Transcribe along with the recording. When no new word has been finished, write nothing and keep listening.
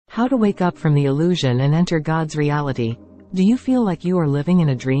How to wake up from the illusion and enter God's reality. Do you feel like you are living in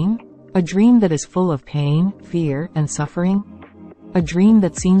a dream? A dream that is full of pain, fear, and suffering? A dream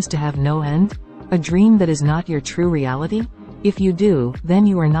that seems to have no end? A dream that is not your true reality? If you do, then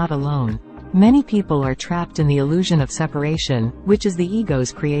you are not alone. Many people are trapped in the illusion of separation, which is the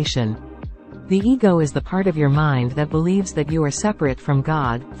ego's creation. The ego is the part of your mind that believes that you are separate from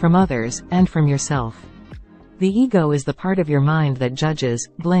God, from others, and from yourself. The ego is the part of your mind that judges,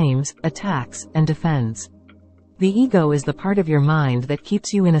 blames, attacks, and defends. The ego is the part of your mind that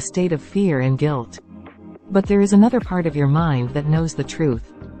keeps you in a state of fear and guilt. But there is another part of your mind that knows the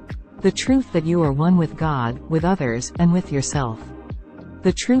truth. The truth that you are one with God, with others, and with yourself.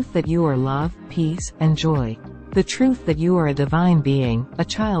 The truth that you are love, peace, and joy. The truth that you are a divine being, a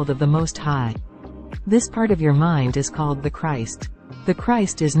child of the Most High. This part of your mind is called the Christ. The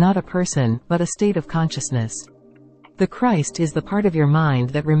Christ is not a person, but a state of consciousness. The Christ is the part of your mind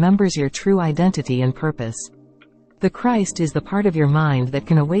that remembers your true identity and purpose. The Christ is the part of your mind that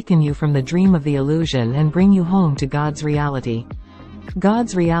can awaken you from the dream of the illusion and bring you home to God's reality.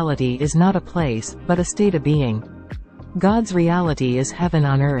 God's reality is not a place, but a state of being. God's reality is heaven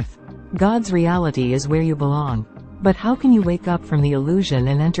on earth. God's reality is where you belong. But how can you wake up from the illusion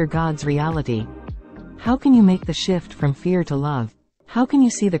and enter God's reality? How can you make the shift from fear to love? How can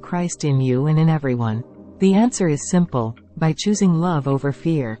you see the Christ in you and in everyone? The answer is simple: by choosing love over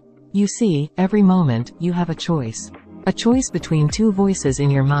fear. You see, every moment, you have a choice. A choice between two voices in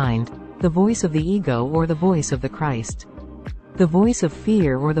your mind: the voice of the ego or the voice of the Christ. The voice of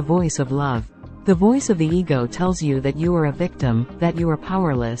fear or the voice of love. The voice of the ego tells you that you are a victim, that you are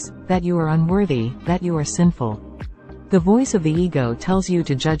powerless, that you are unworthy, that you are sinful. The voice of the ego tells you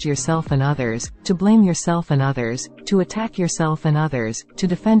to judge yourself and others, to blame yourself and others, to attack yourself and others, to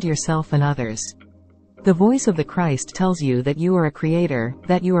defend yourself and others. The voice of the Christ tells you that you are a creator,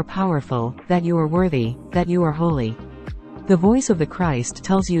 that you are powerful, that you are worthy, that you are holy. The voice of the Christ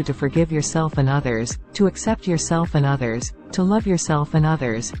tells you to forgive yourself and others, to accept yourself and others, to love yourself and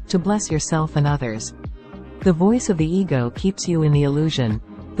others, to bless yourself and others. The voice of the ego keeps you in the illusion.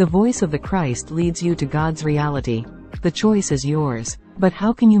 The voice of the Christ leads you to God's reality. The choice is yours. But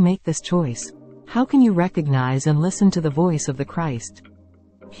how can you make this choice? How can you recognize and listen to the voice of the Christ?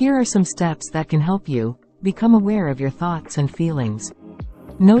 Here are some steps that can help you. Become aware of your thoughts and feelings.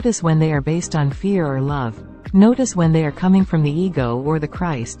 Notice when they are based on fear or love. Notice when they are coming from the ego or the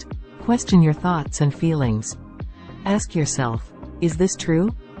Christ. Question your thoughts and feelings. Ask yourself, is this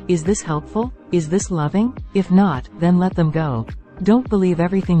true? Is this helpful? Is this loving? If not, then let them go. Don't believe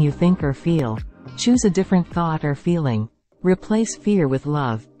everything you think or feel. Choose a different thought or feeling. Replace fear with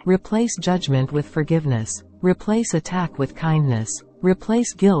love. Replace judgment with forgiveness. Replace attack with kindness.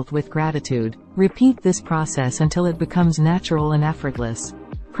 Replace guilt with gratitude. Repeat this process until it becomes natural and effortless.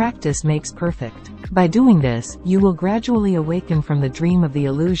 Practice makes perfect. By doing this, you will gradually awaken from the dream of the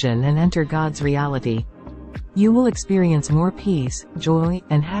illusion and enter God's reality. You will experience more peace, joy,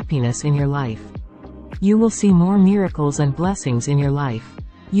 and happiness in your life. You will see more miracles and blessings in your life.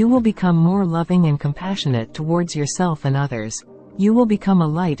 You will become more loving and compassionate towards yourself and others. You will become a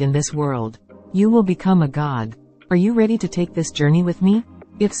light in this world. You will become a God. Are you ready to take this journey with me?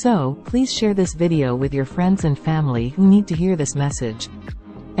 If so, please share this video with your friends and family who need to hear this message.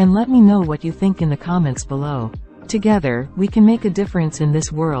 And let me know what you think in the comments below. Together, we can make a difference in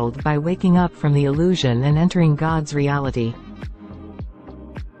this world by waking up from the illusion and entering God's reality.